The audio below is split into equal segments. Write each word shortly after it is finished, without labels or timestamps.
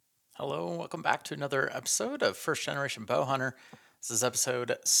Hello, and welcome back to another episode of First Generation Bowhunter. This is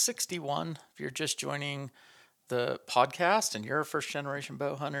episode 61. If you're just joining the podcast and you're a first generation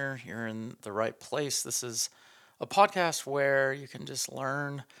bowhunter, you're in the right place. This is a podcast where you can just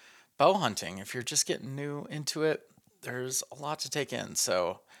learn bow hunting. If you're just getting new into it, there's a lot to take in.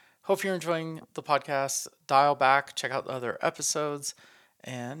 So, hope you're enjoying the podcast. Dial back, check out the other episodes,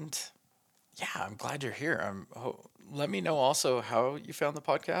 and yeah, I'm glad you're here. Let me know also how you found the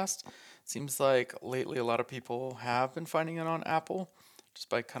podcast. Seems like lately a lot of people have been finding it on Apple just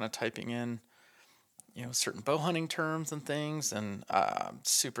by kind of typing in, certain bow hunting terms and things. And I'm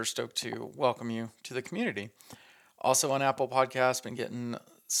super stoked to welcome you to the community. Also on Apple Podcasts, been getting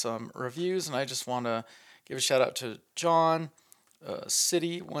some reviews, and I just want to give a shout out to John,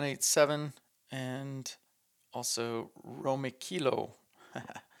 City 187, and also Romikilo.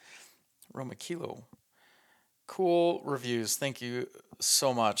 Romikilo. Cool reviews. Thank you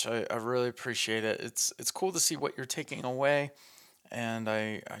so much. I really appreciate it. It's cool to see what you're taking away, and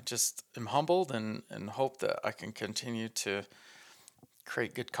I just am humbled and hope that I can continue to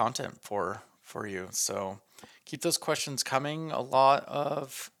create good content for you. So keep those questions coming. A lot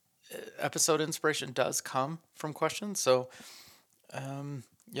of episode inspiration does come from questions. So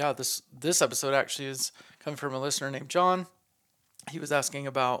yeah, this episode actually is coming from a listener named John. He was asking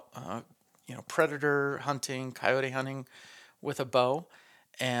about predator hunting, coyote hunting with a bow,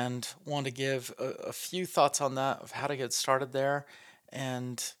 and wanted to give a few thoughts on that of how to get started there.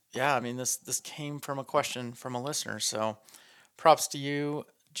 And yeah, I mean this came from a question from a listener, so props to you,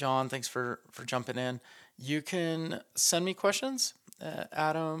 John. Thanks for jumping in. You can send me questions at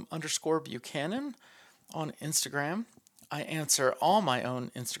Adam_Buchanan on Instagram. I answer all my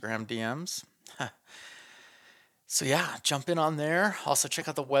own Instagram DMs. So yeah, jump in on there. Also check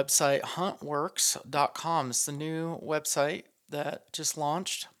out the website huntworks.com. It's the new website that just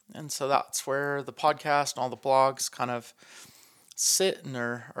launched. And so that's where the podcast and all the blogs kind of sit and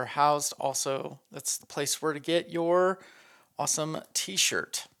are housed. Also, that's the place where to get your awesome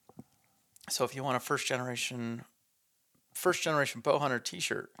t-shirt. So if you want a first generation bow hunter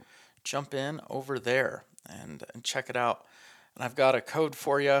t-shirt, jump in over there and check it out. And I've got a code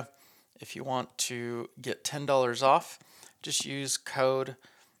for you. If you want to get $10 off, just use code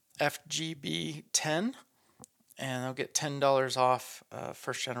FGB10 and they'll get $10 off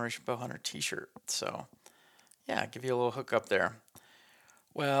First Generation Bowhunter t-shirt. So yeah, give you a little hookup there.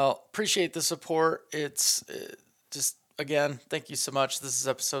 Well, appreciate the support. It's just, again, thank you so much. This is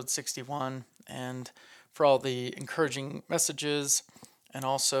episode 61, and for all the encouraging messages and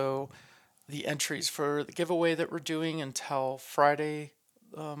also the entries for the giveaway that we're doing until Friday,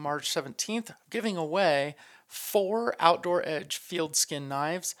 March 17th, giving away 4 Outdoor Edge field skin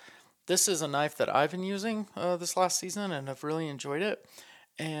knives. This is a knife that I've been using this last season and I've really enjoyed it.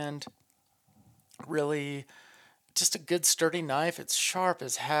 And really just a good sturdy knife. It's sharp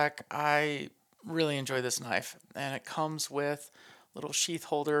as heck. I really enjoy this knife. And it comes with a little sheath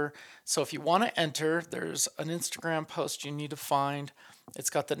holder. So if you want to enter, there's an Instagram post you need to find. It's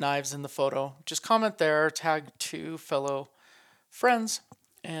got the knives in the photo. Just comment there, tag 2 fellow friends,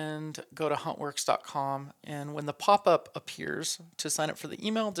 and go to huntworks.com. And when the pop-up appears to sign up for the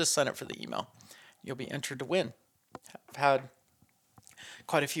email, just sign up for the email. You'll be entered to win. I've had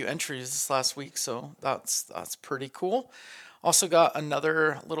quite a few entries this last week, so that's pretty cool. Also got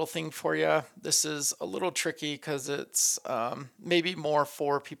another little thing for you. This is a little tricky because it's maybe more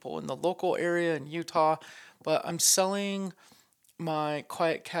for people in the local area in Utah, but I'm selling my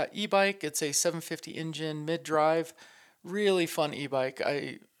Quiet Cat e-bike. It's a 750 engine mid-drive, really fun e-bike.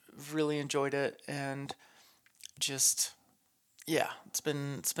 I really enjoyed it, and just yeah, it's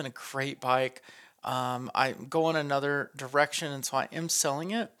been a great bike. I'm going another direction, and so I am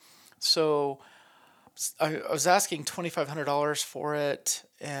selling it. So I was asking $2,500 for it,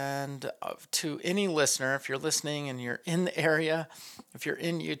 and to any listener, if you're listening and you're in the area, if you're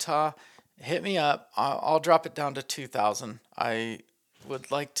in Utah, hit me up. I'll drop it down to 2,000. I would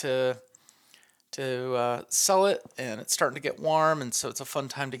like to sell it, and it's starting to get warm, and so it's a fun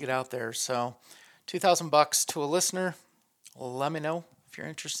time to get out there. So, $2,000 to a listener. Let me know if you're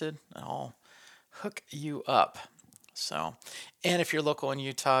interested, and I'll hook you up. So, and if you're local in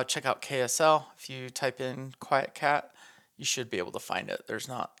Utah, check out KSL. If you type in Quiet Cat, you should be able to find it. There's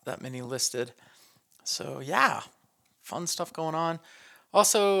not that many listed. So, yeah, fun stuff going on.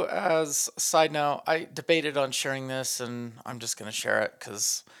 Also, as a side note, I debated on sharing this, and I'm just going to share it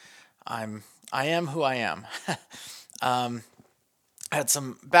because I am who I am. I had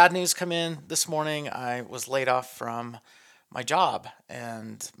some bad news come in this morning. I was laid off from my job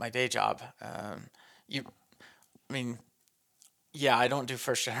and my day job. I mean, Yeah, I don't do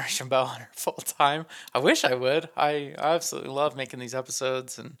first generation bow hunter full time. I wish I would. I absolutely love making these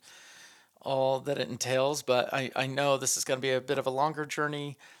episodes and all that it entails, but I know this is going to be a bit of a longer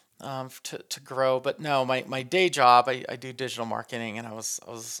journey to grow. But no, my day job, I do digital marketing, and I was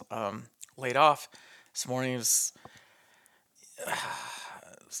laid off this morning. It's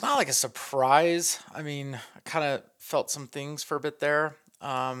not like a surprise. I mean, I kind of felt some things for a bit there,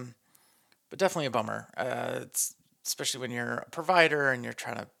 but definitely a bummer. It's especially when you're a provider and you're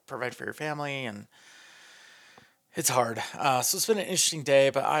trying to provide for your family, and it's hard. So it's been an interesting day,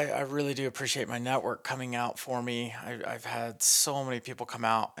 but I really do appreciate my network coming out for me. I've had so many people come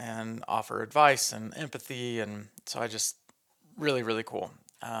out and offer advice and empathy, and so I just really cool.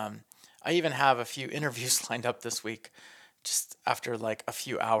 I even have a few interviews lined up this week, just after like a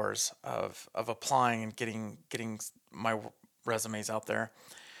few hours of applying and getting my resumes out there.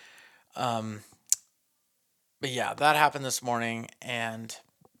 But yeah, that happened this morning, and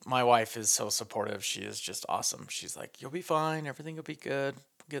my wife is so supportive. She is just awesome. She's like, "You'll be fine. Everything will be good.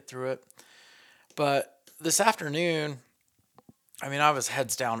 We'll get through it." But this afternoon, I mean, I was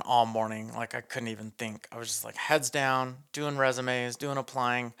heads down all morning. Like I couldn't even think. I was just like heads down, doing resumes, doing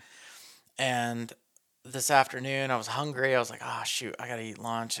applying. And this afternoon, I was hungry. I was like, "Ah, shoot, I gotta eat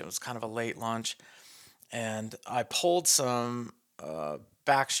lunch." It was kind of a late lunch, and I pulled some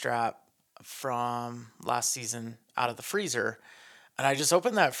backstrap from last season out of the freezer. And I just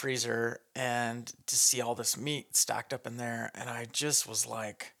opened that freezer and to see all this meat stacked up in there. And I just was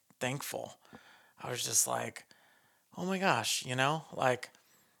like thankful. I was just like, oh my gosh, like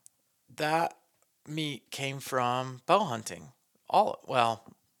that meat came from bow hunting. Well,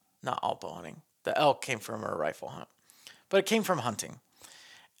 not all bow hunting. The elk came from a rifle hunt, but it came from hunting.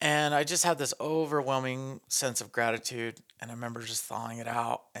 And I just had this overwhelming sense of gratitude. And I remember just thawing it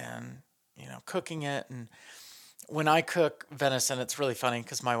out and, cooking it. And when I cook venison, it's really funny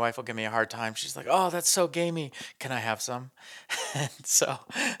because my wife will give me a hard time. She's like, "Oh, that's so gamey. Can I have some?" And so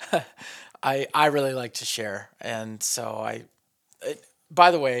I really like to share. And so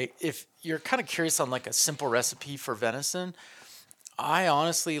by the way, if you're kind of curious on like a simple recipe for venison, I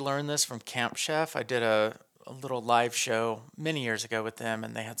honestly learned this from Camp Chef. I did a little live show many years ago with them,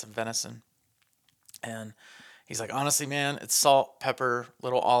 and they had some venison. And he's like, honestly, man, it's salt, pepper,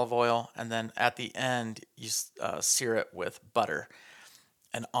 little olive oil, and then at the end, you sear it with butter.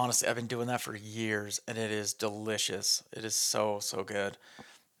 And honestly, I've been doing that for years, and it is delicious. It is so good.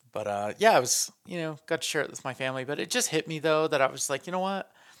 But yeah, I was, got to share it with my family. But it just hit me though that I was like, you know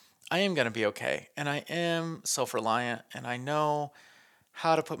what? I am gonna be okay, and I am self-reliant, and I know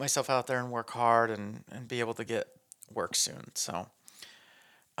how to put myself out there and work hard and be able to get work soon. So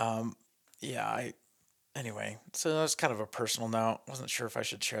yeah, I anyway. So that was kind of a personal note. Wasn't sure if I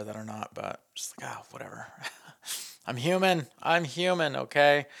should share that or not, but just like, whatever. I'm human. I'm human.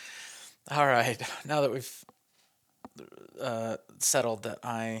 Okay. All right. Now that we've settled that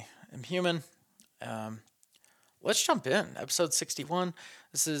I am human, um, let's jump in. Episode 61.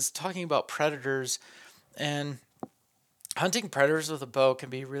 This is talking about predators, and hunting predators with a bow can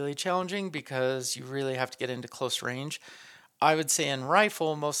be really challenging because you really have to get into close range. I would say in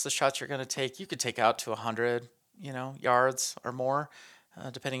rifle, most of the shots you're going to take, you could take out to 100, yards or more,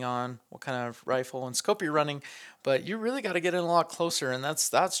 depending on what kind of rifle and scope you're running. But you really got to get in a lot closer, and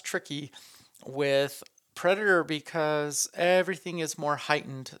that's tricky with predator because everything is more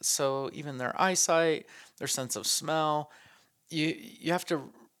heightened. So even their eyesight, their sense of smell, you have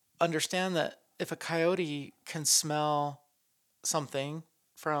to understand that if a coyote can smell something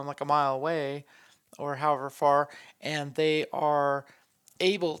from like a mile away or however far, and they are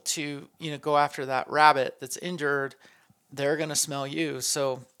able to, go after that rabbit that's injured, they're going to smell you.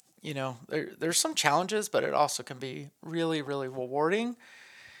 So, there's some challenges, but it also can be really rewarding.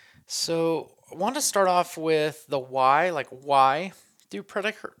 So, I want to start off with the why, like why do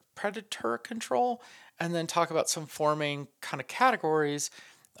predator control, and then talk about some forming kind of categories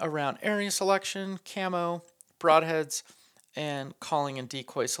around area selection, camo, broadheads, and calling and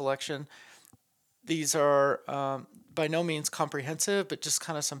decoy selection. These are by no means comprehensive, but just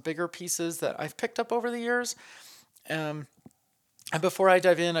kind of some bigger pieces that I've picked up over the years. Um, and before I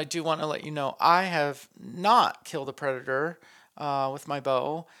dive in, I do want to let you know I have not killed a predator with my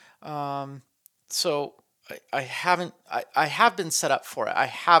bow. So I haven't. I have been set up for it. I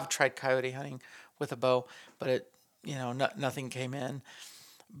have tried coyote hunting with a bow, but nothing came in.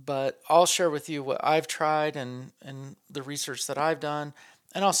 But I'll share with you what I've tried and the research that I've done,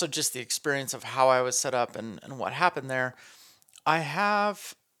 and also just the experience of how I was set up and what happened there. I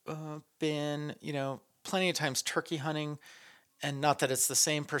have been, plenty of times turkey hunting, and not that it's the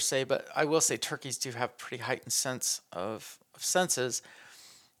same per se, but I will say turkeys do have pretty heightened sense of of senses.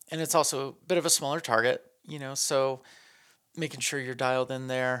 And it's also a bit of a smaller target, so making sure you're dialed in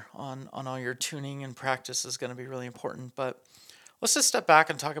there on all your tuning and practice is going to be really important. But let's just step back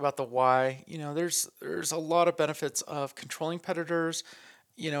and talk about the why. There's a lot of benefits of controlling predators.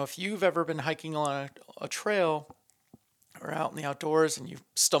 If you've ever been hiking on a trail or out in the outdoors and you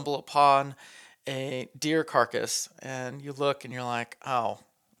stumble upon a deer carcass and you look and you're like, oh,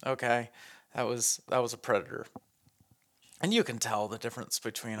 okay, that was a predator. And you can tell the difference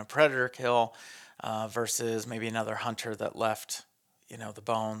between a predator kill versus maybe another hunter that left, the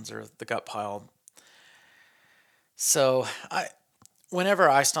bones or the gut pile. So whenever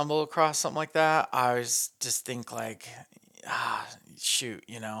I stumble across something like that, I always just think like, shoot,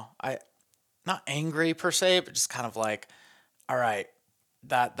 I not angry per se, but just kind of like, all right,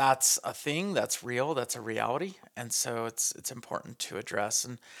 that's a thing, that's real, that's a reality, and so it's important to address.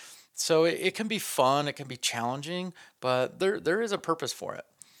 And so it can be fun, it can be challenging, but there is a purpose for it.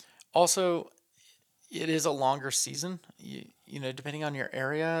 Also, it is a longer season. Depending on your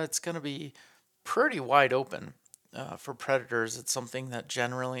area, it's going to be pretty wide open for predators. It's something that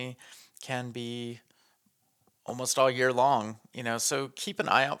generally can be almost all year long. So keep an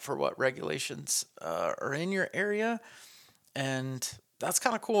eye out for what regulations are in your area, and that's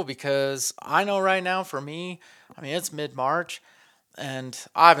kind of cool because I know right now for me, I mean, it's mid March and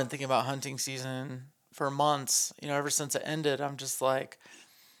I've been thinking about hunting season for months. Ever since it ended, I'm just like,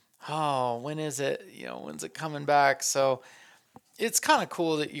 oh, when is it? When's it coming back? So it's kind of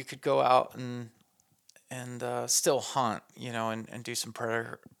cool that you could go out and still hunt, and do some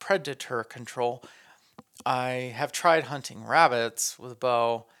predator control. I have tried hunting rabbits with a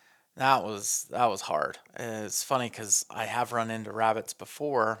bow. That was hard. It's funny because I have run into rabbits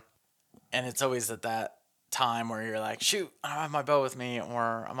before, and it's always at that time where you're like, shoot, I don't have my bow with me,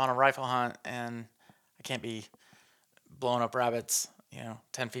 or I'm on a rifle hunt and I can't be blowing up rabbits,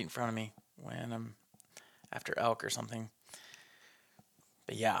 10 feet in front of me when I'm after elk or something.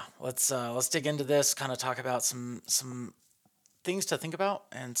 But yeah, let's dig into this. Kind of talk about some things to think about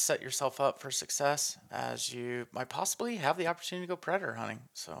and set yourself up for success as you might possibly have the opportunity to go predator hunting.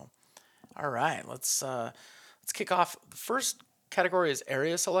 So, all right, let's kick off. The first category is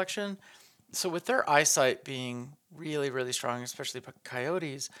area selection. So with their eyesight being really, really strong, especially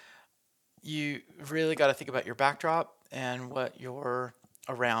coyotes, you really got to think about your backdrop and what you're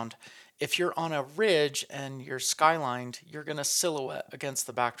around. If you're on a ridge and you're skylined, you're going to silhouette against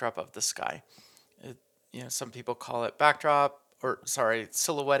the backdrop of the sky. It, some people call it backdrop, or sorry,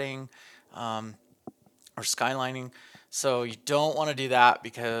 silhouetting, or skylining. So you don't want to do that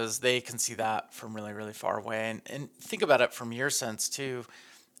because they can see that from really, really far away. And think about it from your sense too.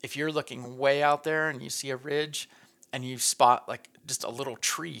 If you're looking way out there and you see a ridge and you spot like just a little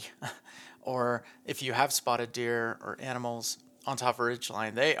tree, or if you have spotted deer or animals on top of a ridge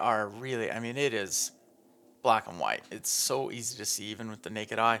line, they are really, I mean, it is black and white. It's so easy to see even with the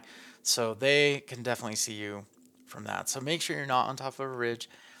naked eye. So they can definitely see you from that. So make sure you're not on top of a ridge.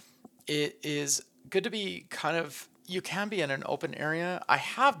 It is good to be you can be in an open area. I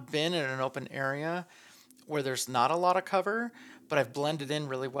have been in an open area where there's not a lot of cover, but I've blended in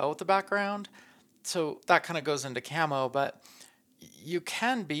really well with the background. So that kind of goes into camo, but you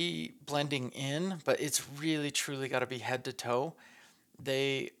can be blending in, but it's really truly got to be head to toe.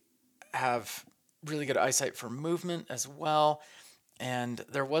 They have really good eyesight for movement as well. And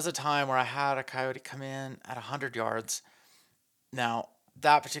there was a time where I had a coyote come in at 100 yards. Now,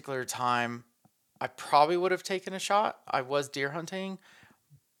 that particular time, I probably would have taken a shot. I was deer hunting,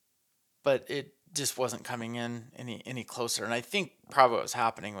 but it just wasn't coming in any closer. And I think probably what was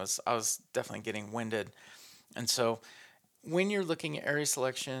happening was I was definitely getting winded. And so when you're looking at area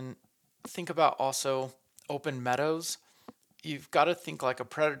selection, think about also open meadows. You've got to think like a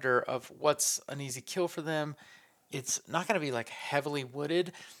predator of what's an easy kill for them. It's not going to be like heavily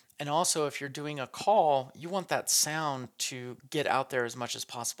wooded. And also, if you're doing a call, you want that sound to get out there as much as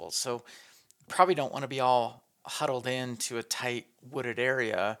possible. So probably don't want to be all huddled into a tight wooded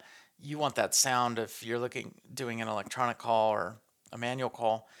area. You want that sound if you're doing an electronic call or a manual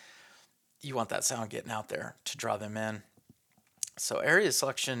call, you want that sound getting out there to draw them in. So area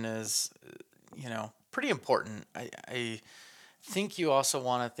selection is, pretty important. I think you also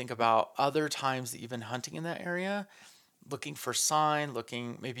want to think about other times that you've been hunting in that area, looking for sign,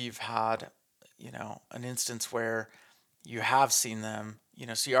 maybe you've had, an instance where you have seen them,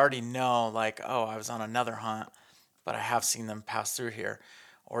 so you already know like, oh, I was on another hunt, but I have seen them pass through here.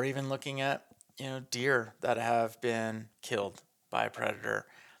 Or even looking at, deer that have been killed by a predator.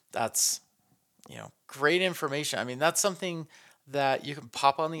 That's, great information. I mean, that's something that you can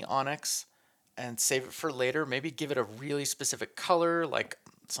pop on the Onyx and save it for later. Maybe give it a really specific color, like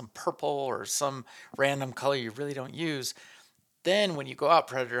some purple or some random color you really don't use. Then when you go out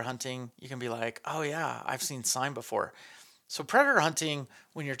predator hunting, you can be like, oh yeah, I've seen sign before. So predator hunting,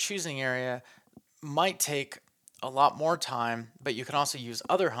 when you're choosing area, might take a lot more time, but you can also use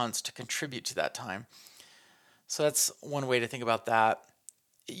other hunts to contribute to that time. So that's one way to think about that.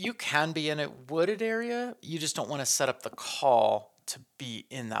 You can be in a wooded area. You just don't want to set up the call to be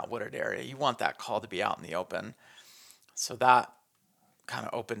in that wooded area. You want that call to be out in the open. So that kind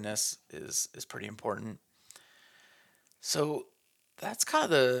of openness is pretty important. So that's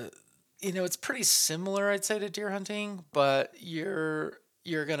kind of it's pretty similar, I'd say, to deer hunting, but you're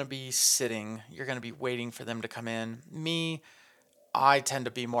going to be sitting, you're going to be waiting for them to come in. Me, I tend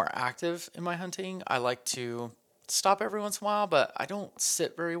to be more active in my hunting. I like to stop every once in a while, but I don't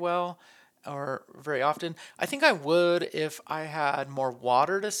sit very well or very often. I think I would if I had more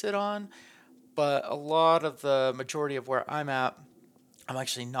water to sit on, but a lot of the majority of where I'm at, I'm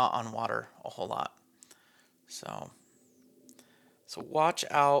actually not on water a whole lot. So watch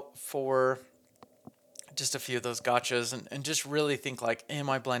out for just a few of those gotchas and just really think like, am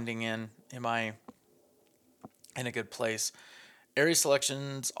I blending in? Am I in a good place? Area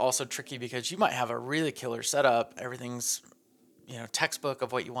selection's also tricky because you might have a really killer setup. Everything's, textbook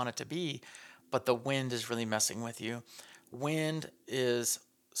of what you want it to be, but the wind is really messing with you. Wind is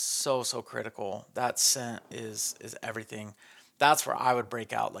so critical. That scent is everything. That's where I would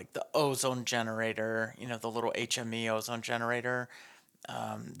break out like the ozone generator, the little HME ozone generator.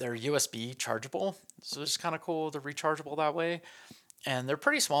 They're USB chargeable, so it's kind of cool. They're rechargeable that way, and they're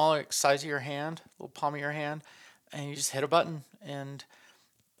pretty small, like size of your hand, little palm of your hand, and you just hit a button. And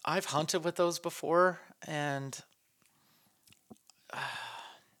I've hunted with those before, and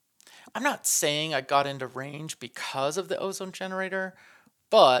I'm not saying I got into range because of the ozone generator,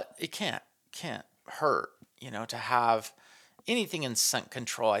 but it can't hurt, to have anything in scent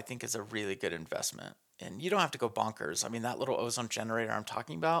control. I think is a really good investment, and you don't have to go bonkers. I mean, that little ozone generator I'm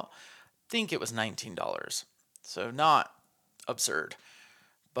talking about, I think it was $19, so not absurd,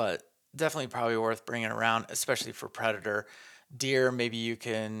 but definitely probably worth bringing around, especially for predator. Deer, maybe you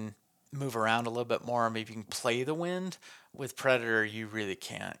can move around a little bit more. Maybe you can play the wind. With predator, you really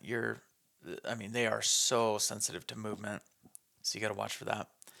can't. They are so sensitive to movement, so you got to watch for that.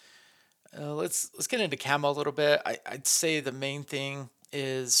 Let's get into camo a little bit. I'd say the main thing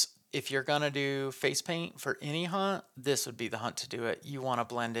is if you're gonna do face paint for any hunt, this would be the hunt to do it. You want to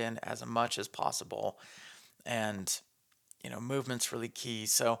blend in as much as possible, and movement's really key.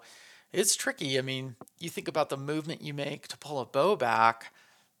 So it's tricky. I mean, you think about the movement you make to pull a bow back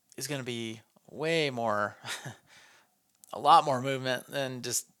is going to be way more, a lot more movement than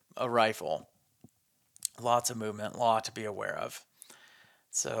just a rifle. Lots of movement, a lot to be aware of.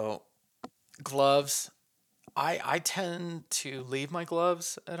 So gloves, I tend to leave my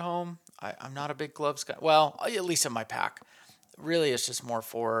gloves at home. I'm not a big gloves guy. Well, at least in my pack. Really, it's just more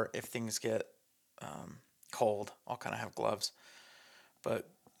for if things get cold, I'll kind of have gloves. But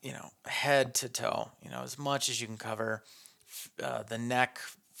head to toe, as much as you can cover. The neck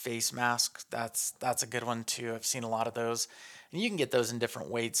face mask, that's a good one too. I've seen a lot of those, and you can get those in different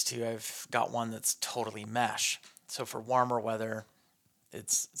weights too. I've got one that's totally mesh, so for warmer weather,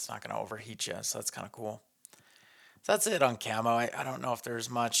 it's not going to overheat you. So that's kind of cool. So that's it on camo. I don't know if there's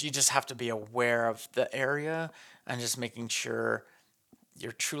much. You just have to be aware of the area and just making sure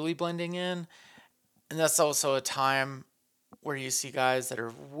you're truly blending in. And that's also a time where you see guys that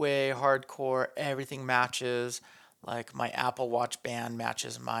are way hardcore, everything matches. Like my Apple Watch band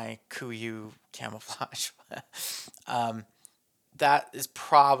matches my Kuiu camouflage. That is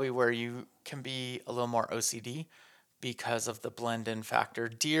probably where you can be a little more OCD because of the blend in factor.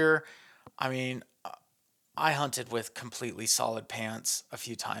 Deer, I mean, I hunted with completely solid pants a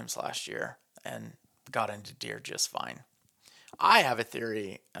few times last year and got into deer just fine. I have a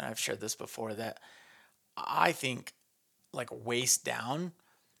theory, and I've shared this before, that I think like waist down,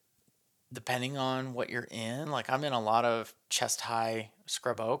 depending on what you're in. Like I'm in a lot of chest high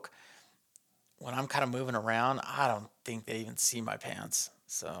scrub oak. When I'm kind of moving around, I don't think they even see my pants.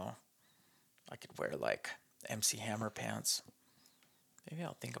 So I could wear like MC Hammer pants. Maybe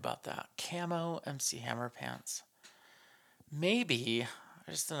I'll think about that. Camo MC Hammer pants. Maybe,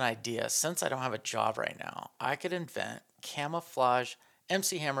 just an idea, since I don't have a job right now, I could invent camouflage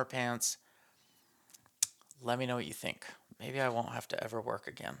MC Hammer pants. Let me know what you think. Maybe I won't have to ever work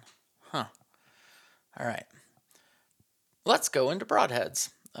again. Huh. All right. Let's go into broadheads.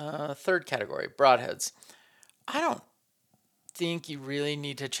 Third category, broadheads. I don't think you really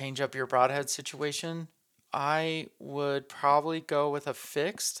need to change up your broadhead situation. I would probably go with a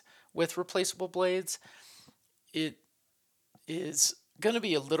fixed with replaceable blades, it is going to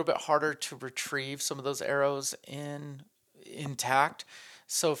be a little bit harder to retrieve some of those arrows intact.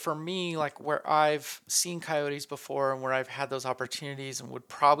 So for me, like where I've seen coyotes before and where I've had those opportunities and would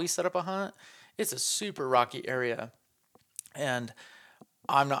probably set up a hunt, it's a super rocky area. And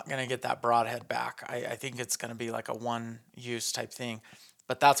I'm not going to get that broadhead back. I think it's going to be like a one use type thing.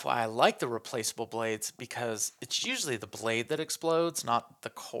 But that's why I like the replaceable blades, because it's usually the blade that explodes, not the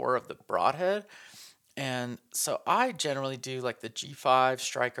core of the broadhead. And so I generally do like the G5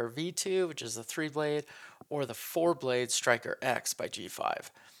 Striker V2, which is the 3 blade, or the 4 blade Striker X by G5.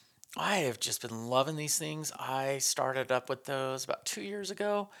 I have just been loving these things. I started up with those about 2 years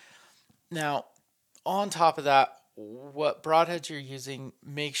ago. Now, on top of that, what broadheads you're using,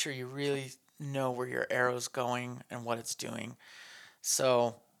 make sure you really know where your arrow's going and what it's doing.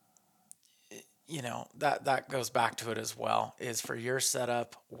 So, that goes back to it as well, is for your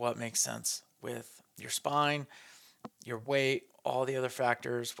setup, what makes sense with your spine, your weight, all the other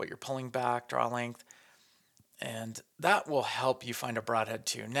factors, what you're pulling back, draw length, and that will help you find a broadhead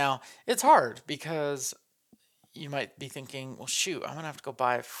too. Now, it's hard because you might be thinking, well, shoot, I'm gonna have to go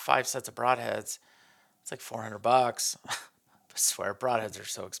buy 5 sets of broadheads. It's like $400. I swear, broadheads are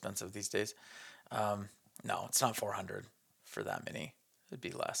so expensive these days. No, it's not 400 for that many. It'd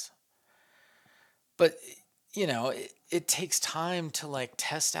be less. But it takes time to like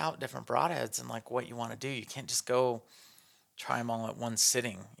test out different broadheads and like what you want to do. You can't just go try them all at one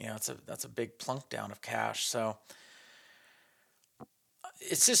sitting. That's a big plunk down of cash. So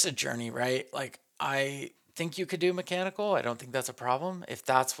it's just a journey, right? Like I think you could do mechanical. I don't think that's a problem if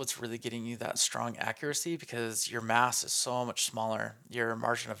that's what's really getting you that strong accuracy, because your mass is so much smaller. Your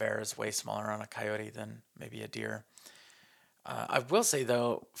margin of error is way smaller on a coyote than maybe a deer. I will say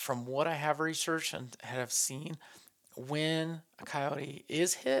though, from what I have researched and have seen, when a coyote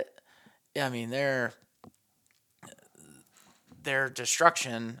is hit, I mean their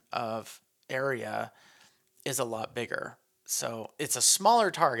destruction of area is a lot bigger. So it's a smaller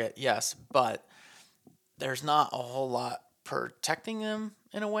target, yes, but there's not a whole lot protecting them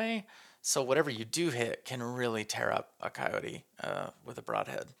in a way. So whatever you do hit can really tear up a coyote with a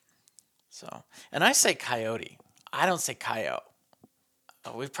broadhead. So, and I say coyote, I don't say coyote.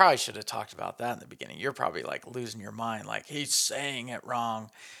 Oh, we probably should have talked about that in the beginning. You're probably like losing your mind, like he's saying it wrong.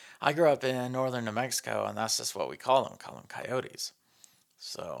 I grew up in northern New Mexico, and that's just what we call them coyotes.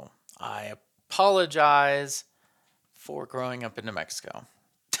 So I apologize for growing up in New Mexico.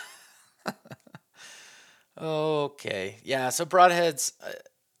 Okay, yeah. So broadheads,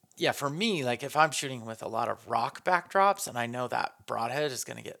 yeah, for me, like if I'm shooting with a lot of rock backdrops, and I know that broadhead is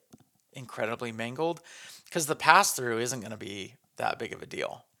going to get incredibly mangled, because the pass through isn't going to be that big of a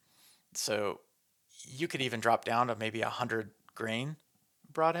deal. So you could even drop down to maybe 100 grain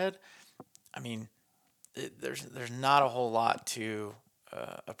broadhead. I mean, there's not a whole lot to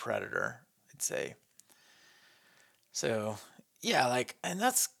a predator, I'd say. So yeah, like, and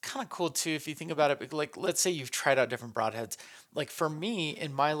that's kind of cool too if you think about it. Like, let's say you've tried out different broadheads. Like for me,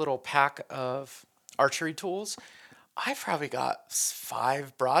 in my little pack of archery tools, I've probably got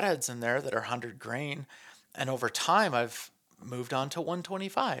 5 broadheads in there that are 100 grain, and over time I've moved on to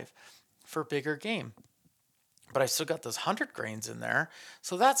 125 for bigger game. But I still got those 100 grains in there.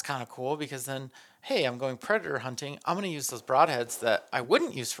 So that's kind of cool, because then, hey, I'm going predator hunting. I'm going to use those broadheads that I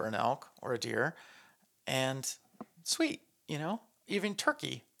wouldn't use for an elk or a deer. And sweet, even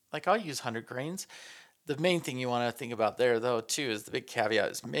turkey. Like I'll use 100 grains. The main thing you want to think about there, though, too, is the big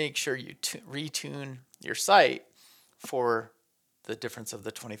caveat is make sure you retune your sight for the difference of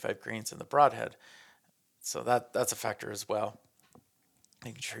the 25 grains in the broadhead. So that's a factor as well.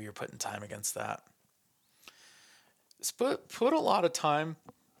 Making sure you're putting time against that. Put a lot of time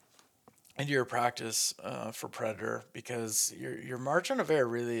into your practice for predator, because your margin of error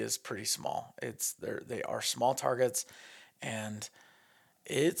really is pretty small. They are small targets, and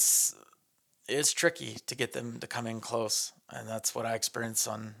it's tricky to get them to come in close, and that's what I experienced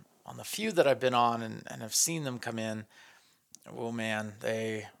on the few that I've been on and have seen them come in. Oh man,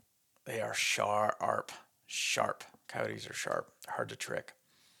 they are sharp. Coyotes are sharp. They're hard to trick.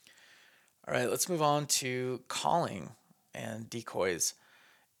 All right, let's move on to calling and decoys.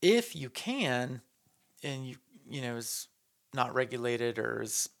 If you can, and is not regulated or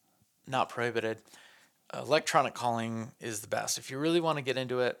is not prohibited, electronic calling is the best. If you really want to get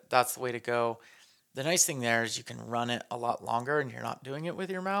into it, that's the way to go. The nice thing there is you can run it a lot longer and you're not doing it with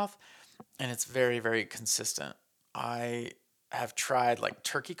your mouth, and it's very, very consistent. I have tried like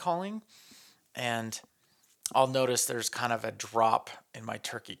turkey calling, and I'll notice there's kind of a drop in my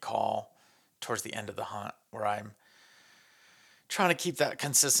turkey call towards the end of the hunt where I'm trying to keep that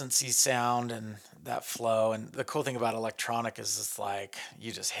consistency sound and that flow. And the cool thing about electronic is it's like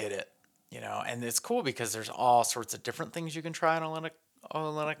you just hit it, and it's cool because there's all sorts of different things you can try on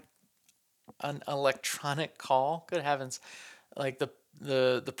an electronic call. Good heavens. Like the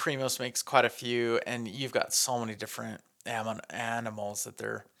Primos makes quite a few, and you've got so many different animals that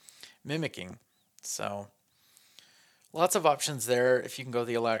they're mimicking. So lots of options there if you can go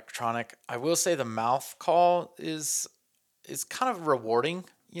the electronic. I will say the mouth call is kind of rewarding,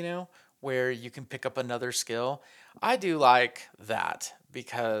 where you can pick up another skill. I do like that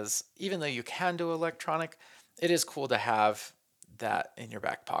because even though you can do electronic, it is cool to have that in your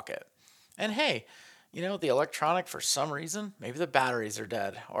back pocket. And hey, the electronic, for some reason, maybe the batteries are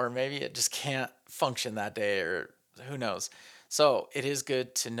dead, or maybe it just can't function that day, or who knows. So it is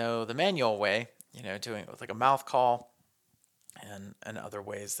good to know the manual way, doing it with like a mouth call and other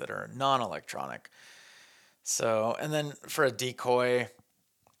ways that are non-electronic. So, and then for a decoy,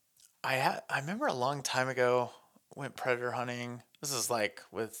 I remember a long time ago went predator hunting. This is like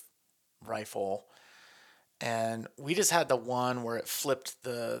with rifle, and we just had the one where it flipped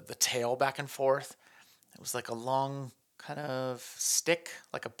the tail back and forth. It was like a long kind of stick,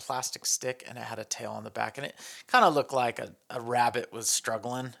 like a plastic stick, and it had a tail on the back, and it kind of looked like a rabbit was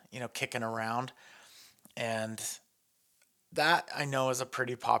struggling, kicking around. And that I know is a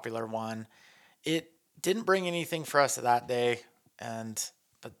pretty popular one. It didn't bring anything for us that day, and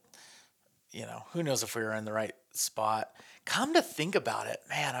but who knows if we were in the right spot. Come to think about it,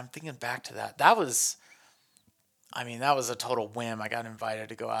 man, I'm thinking back to that. That was a total whim. I got invited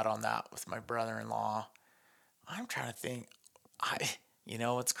to go out on that with my brother-in-law. I'm trying to think. I,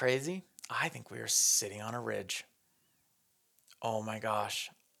 what's crazy? I think we were sitting on a ridge. Oh my gosh.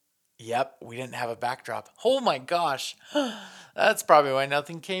 Yep, we didn't have a backdrop. Oh my gosh. That's probably why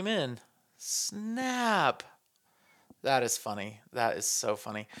nothing came in. Snap. That is funny. That is so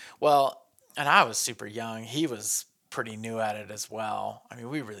funny. Well, and I was super young. He was pretty new at it as well.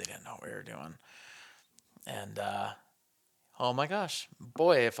 We really didn't know what we were doing. And oh my gosh,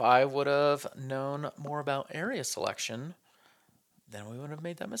 boy, if I would have known more about area selection, then we would have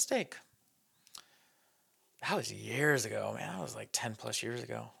made that mistake. That was years ago, man. That was like 10 plus years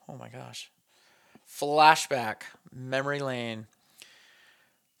ago. Oh my gosh. Flashback, memory lane.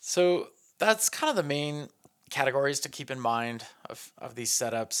 So that's kind of the main categories to keep in mind of these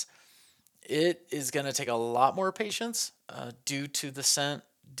setups. It is going to take a lot more patience due to the scent,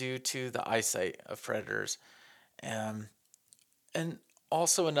 due to the eyesight of predators. And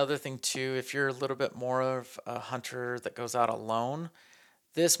also another thing too, if you're a little bit more of a hunter that goes out alone,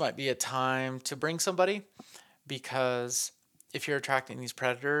 this might be a time to bring somebody, because if you're attracting these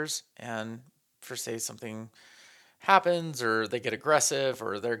predators and for say something happens or they get aggressive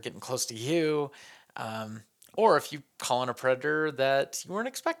or they're getting close to you, or if you call in a predator that you weren't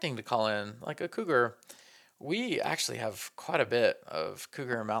expecting to call in, like a cougar. We actually have quite a bit of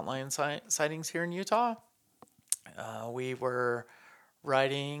cougar and mountain lion sightings here in Utah. We were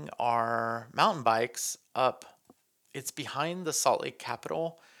riding our mountain bikes up. It's behind the Salt Lake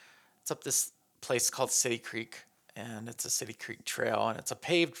Capitol. It's up this place called City Creek, and it's a City Creek trail, and it's a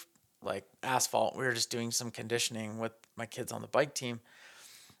paved like asphalt. We were just doing some conditioning with my kids on the bike team,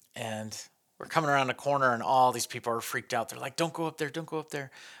 and we're coming around a corner, and all these people are freaked out. They're like, "Don't go up there! Don't go up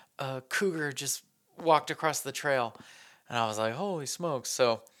there! A cougar just walked across the trail," and I was like, "Holy smokes!"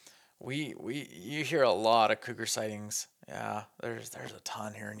 So we you hear a lot of cougar sightings. Yeah, there's a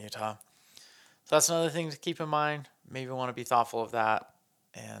ton here in Utah. So that's another thing to keep in mind. Maybe want to be thoughtful of that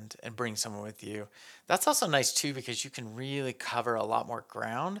and bring someone with you. That's also nice too because you can really cover a lot more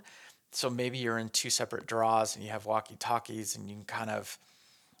ground. So maybe you're in two separate draws and you have walkie-talkies and you can kind of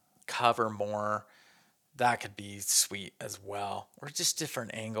cover more. That could be sweet as well. Or just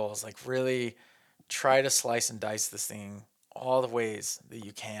different angles. Like really try to slice and dice this thing all the ways that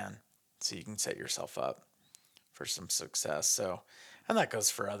you can so you can set yourself up for some success. So, and that goes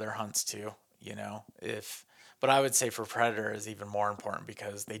for other hunts too, if, but I would say for predator is even more important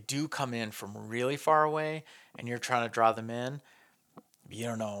because they do come in from really far away and you're trying to draw them in. You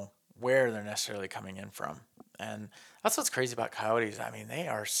don't know where they're necessarily coming in from. And that's what's crazy about coyotes. They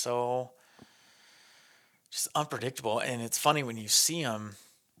are so just unpredictable. And it's funny when you see them,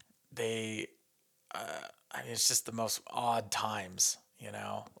 they, it's just the most odd times,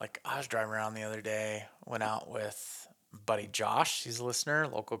 Like I was driving around the other day, went out with buddy Josh. He's a listener,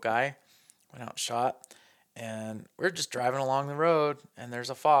 local guy. Went out and shot, and we're just driving along the road, and there's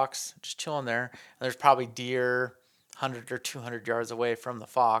a fox just chilling there. And there's probably deer 100 or 200 yards away from the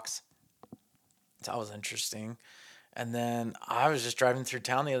fox. So that was interesting. And then I was just driving through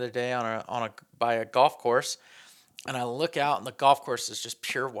town the other day on a by a golf course, And I look out, and the golf course is just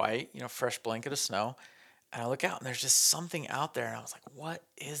pure white, fresh blanket of snow. And I look out, and there's just something out there. And I was like, what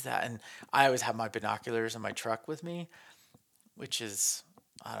is that? And I always have my binoculars in my truck with me, which is,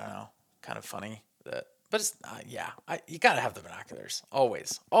 I don't know, kind of funny. But it's, yeah, you got to have the binoculars.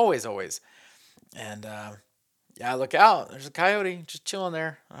 Always, always, always. And yeah, I look out, there's a coyote just chilling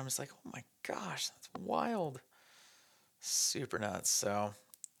there. And I'm just like, oh my gosh, that's wild. Super nuts. So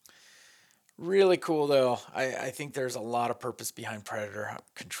really cool though. I think there's a lot of purpose behind predator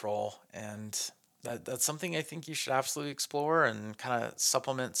control, and that's something I think you should absolutely explore and kind of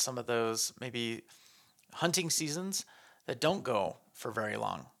supplement some of those maybe hunting seasons that don't go for very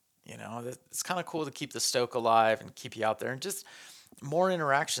long. It's kind of cool to keep the stoke alive and keep you out there and just more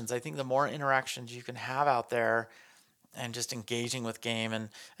interactions. I think the more interactions you can have out there and just engaging with game, and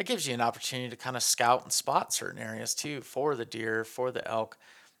it gives you an opportunity to kind of scout and spot certain areas too for the deer, for the elk,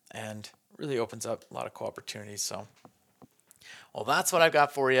 and really opens up a lot of cool opportunities. So, well, that's what I've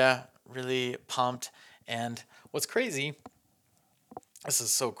got for you. Really pumped. And what's crazy, this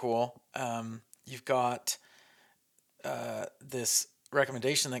is so cool. You've got this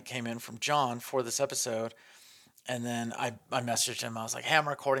recommendation that came in from John for this episode. And then I messaged him. I was like, hey, I'm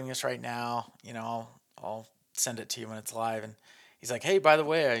recording this right now. I'll send it to you when it's live. And he's like, hey, by the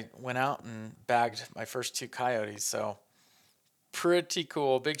way, I went out and bagged my first 2 coyotes. So pretty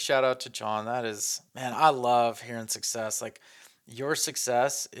cool. Big shout out to John. That is, man, I love hearing success. Like, your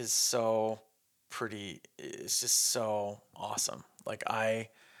success is so pretty. It's just so awesome. Like, I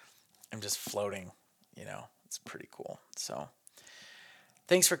am just floating, it's pretty cool. So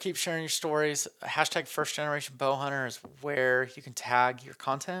thanks for keep sharing your stories. Hashtag first generation bow hunter is where you can tag your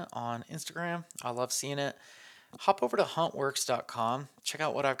content on Instagram. I love seeing it. Hop over to huntworks.com. Check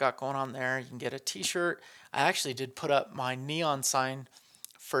out what I've got going on there. You can get a t-shirt. I actually did put up my neon sign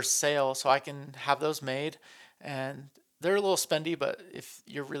for sale so I can have those made. And they're a little spendy, but if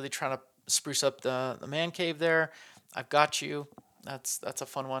you're really trying to spruce up the man cave there, I've got you. That's a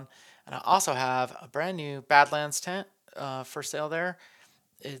fun one. And I also have a brand new Badlands tent for sale there.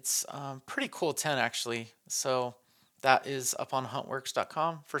 It's pretty cool tent actually. So that is up on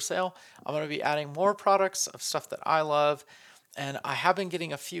huntworks.com for sale. I'm going to be adding more products of stuff that I love. And I have been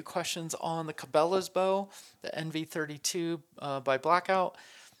getting a few questions on the Cabela's bow, the NV32 by Blackout.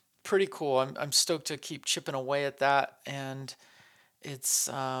 Pretty cool. I'm stoked to keep chipping away at that. And it's,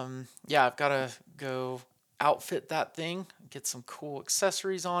 yeah, I've got to go outfit that thing, get some cool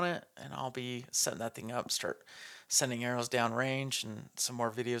accessories on it, and I'll be setting that thing up, start sending arrows down range, and some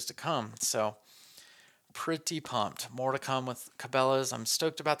more videos to come. So pretty pumped. More to come with Cabela's. I'm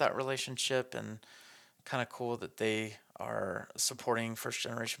stoked about that relationship, and kind of cool that they are supporting first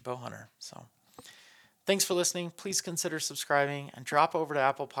generation bow hunter. So thanks for listening. Please consider subscribing and drop over to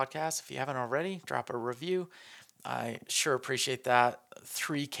Apple Podcasts if you haven't already. Drop a review. I sure appreciate that.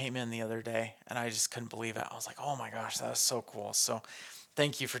 3 came in the other day, and I just couldn't believe it. I was like, oh my gosh, that is so cool. So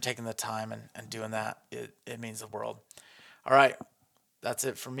thank you for taking the time and doing that. It means the world. All right, that's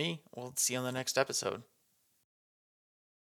it for me. We'll see you on the next episode.